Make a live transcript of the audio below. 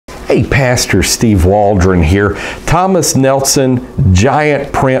Hey, Pastor Steve Waldron here. Thomas Nelson,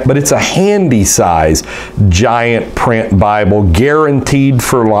 giant print, but it's a handy size giant print Bible, guaranteed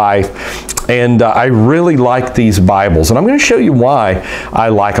for life. And I really like these Bibles, and I'm going to show you why I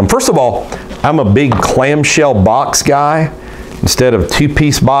like them. First of all, I'm a big clamshell box guy. Instead of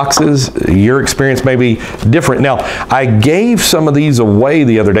two-piece boxes, your experience may be different. Now, I gave some of these away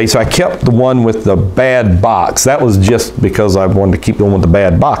the other day, so I kept the one with the bad box. That was just because I wanted to keep the one with the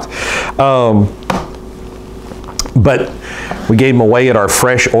bad box. But we gave them away at our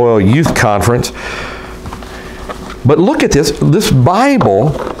Fresh Oil Youth Conference. But look at this Bible,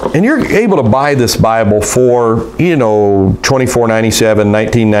 and you're able to buy this Bible for, you know, $24.97,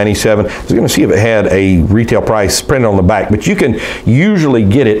 $19.97. I was going to see if it had a retail price printed on the back, but you can usually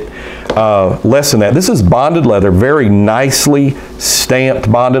get it less than that. This is bonded leather, very nicely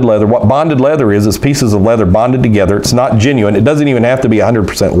stamped bonded leather. What bonded leather is pieces of leather bonded together. It's not genuine. It doesn't even have to be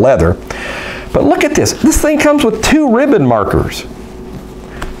 100% leather. But look at this. This thing comes with 2 ribbon markers.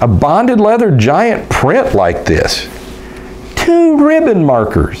 A bonded leather giant print like this. 2 ribbon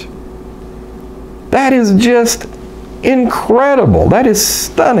markers. That is just incredible. That is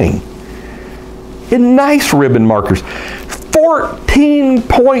stunning. And nice ribbon markers.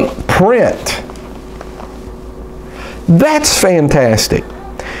 14-point print. That's fantastic.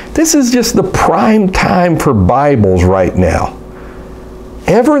 This is just the prime time for Bibles right now.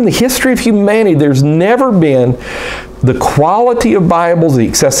 Ever in the history of humanity, there's never been the quality of Bibles, the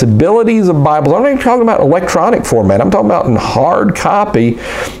accessibilities of Bibles. I'm not even talking about electronic format. I'm talking about in hard copy,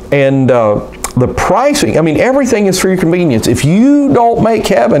 and the pricing. I mean, everything is for your convenience. If you don't make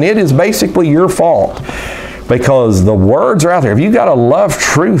heaven, it is basically your fault, because the words are out there. If you got to love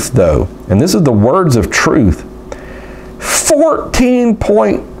truth, though, and this is the words of truth,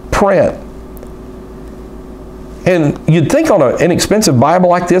 14-point print. And you'd think on an inexpensive Bible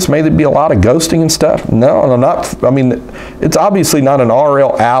like this, may there be a lot of ghosting and stuff? No, not. I mean, it's obviously not an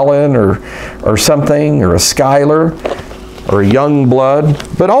R.L. Allen or something, or a Schuyler, or a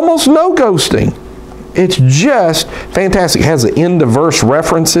Youngblood, but almost no ghosting. It's just fantastic. It has the end of verse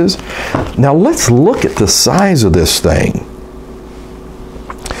references. Now let's look at the size of this thing.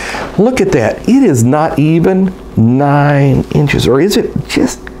 Look at that. It is not even 9 inches, or is it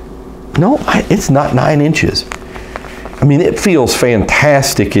just? No, it's not 9 inches. I mean, it feels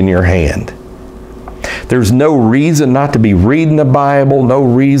fantastic in your hand. There's no reason not to be reading the Bible, no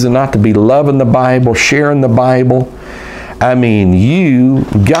reason not to be loving the Bible, sharing the Bible. I mean, you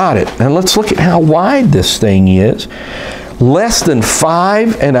got it. And let's look at how wide this thing is. Less than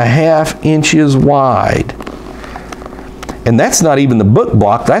 5.5 inches wide. And that's not even the book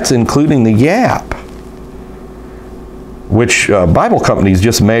block, that's including the gap, which Bible companies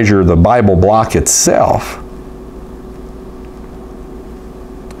just measure the Bible block itself.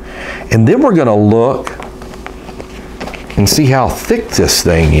 And then we're going to look and see how thick this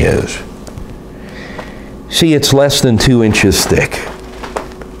thing is. See, it's less than 2 inches thick.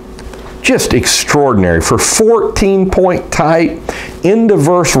 Just extraordinary. For 14-point type, end of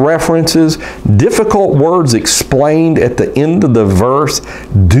verse references, difficult words explained at the end of the verse,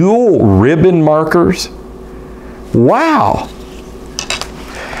 dual ribbon markers. Wow.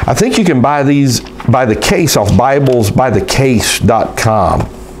 I think you can buy these by the case off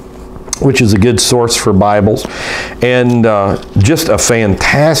BiblesByTheCase.com, which is a good source for Bibles. And just a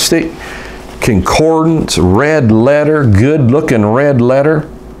fantastic concordance, red letter, good looking red letter.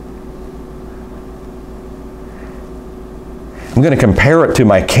 I'm going to compare it to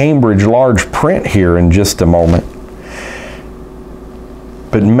my Cambridge large print here in just a moment.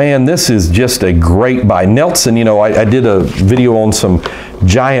 But man, this is just a great buy. Nelson, you know, I did a video on some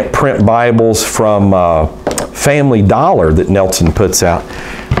giant print Bibles from Family Dollar that Nelson puts out.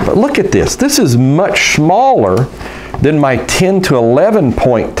 But look at this. This is much smaller than my 10 to 11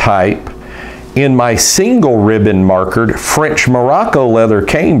 point type in my single ribbon markered French Morocco leather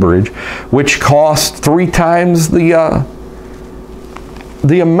Cambridge, which costs 3 times the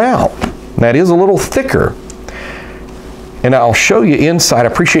amount. That is a little thicker. And I'll show you inside. I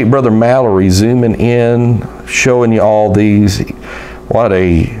appreciate Brother Mallory zooming in, showing you all these. What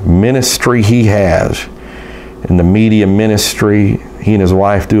a ministry he has in the media ministry. He and his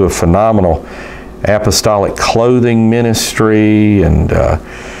wife do a phenomenal apostolic clothing ministry, and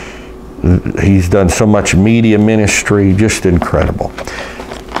he's done so much media ministry, just incredible.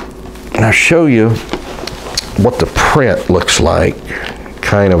 And I'll show you what the print looks like,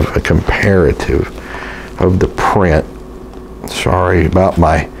 kind of a comparative of the print. Sorry about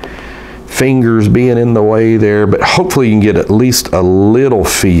my fingers being in the way there, but hopefully you can get at least a little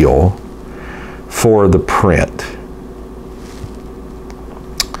feel for the print.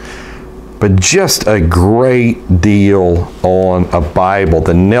 But just a great deal on a Bible.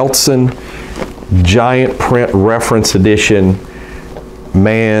 The Nelson giant print reference edition.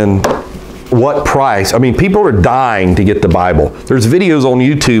 Man, what price? I mean, people are dying to get the Bible. There's videos on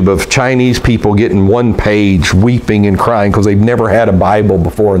YouTube of Chinese people getting one page, weeping and crying because they've never had a Bible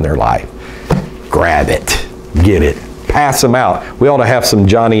before in their life. Grab it. Get it. Pass them out. We ought to have some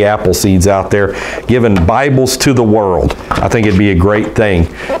Johnny Appleseeds out there giving Bibles to the world. I think it'd be a great thing.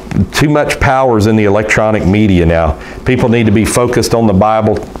 Too much power is in the electronic media now. People need to be focused on the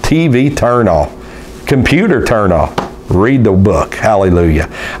Bible. TV, turn off. Computer, turn off. Read the book. Hallelujah.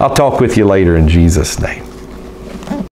 I'll talk with you later in Jesus' name.